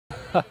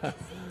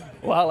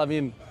Well, I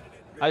mean,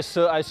 I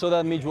saw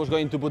that Mitch was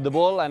going to put the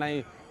ball, and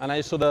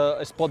I saw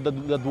the spot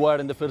that were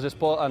in the first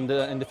spot and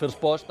in the first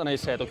post, and I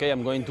said, okay,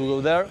 I'm going to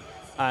go there,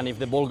 and if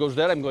the ball goes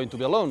there, I'm going to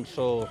be alone,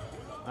 so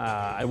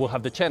I will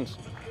have the chance,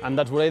 and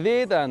that's what I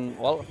did. And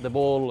well, the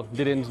ball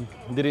didn't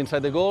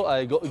inside the goal.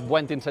 It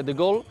went inside the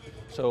goal,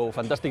 so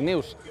fantastic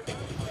news.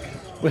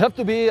 We have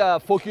to be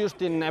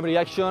focused in every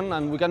action,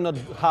 and we cannot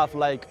have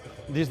like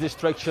this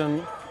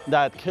distraction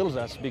that kills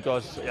us,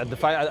 because at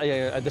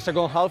the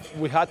second half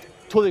we had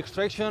 2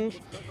 distractions,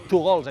 2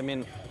 goals. I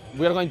mean,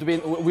 we are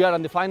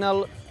in the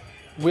final,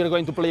 we are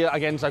going to play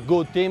against a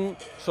good team,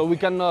 so we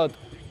cannot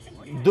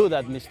do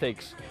that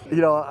mistakes.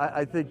 You know,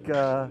 I think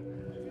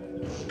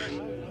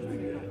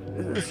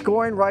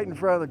scoring right in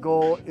front of the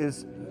goal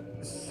is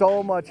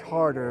so much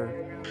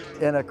harder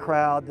in a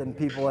crowd than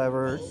people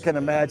ever can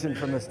imagine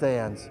from the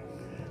stands.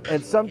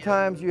 And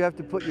sometimes you have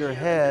to put your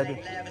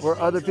head where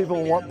other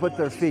people won't put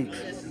their feet.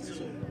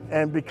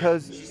 And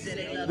because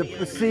the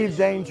perceived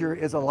danger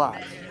is a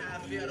lot.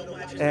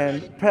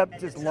 And Pep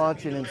just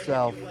launching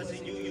himself,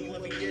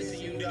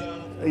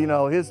 you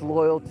know, his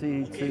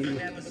loyalty to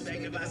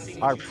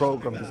our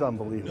program is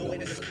unbelievable.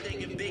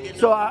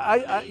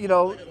 So you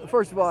know,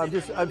 first of all,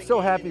 I'm so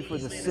happy for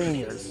the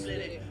seniors.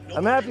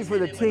 I'm happy for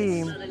the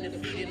team,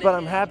 but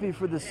I'm happy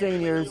for the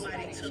seniors.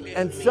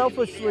 And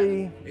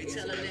selfishly,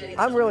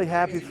 I'm really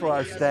happy for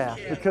our staff,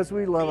 because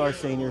we love our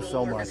seniors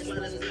so much.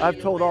 I've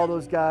told all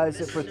those guys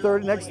that for the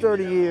next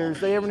 30 years,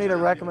 they ever need a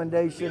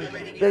recommendation,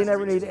 they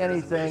never need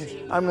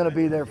anything, I'm going to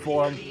be there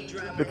for them,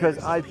 because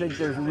I think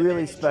they're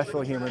really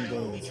special human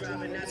beings.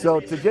 So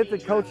to get to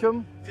coach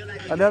them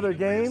another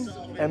game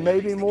and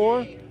maybe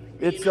more,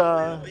 it's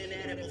a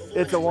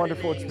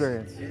wonderful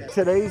experience.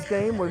 Today's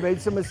game, we made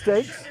some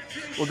mistakes.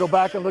 We'll go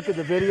back and look at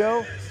the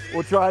video.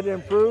 We'll try to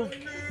improve,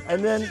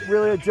 and then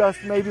really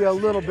adjust maybe a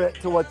little bit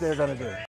to what they're going to do.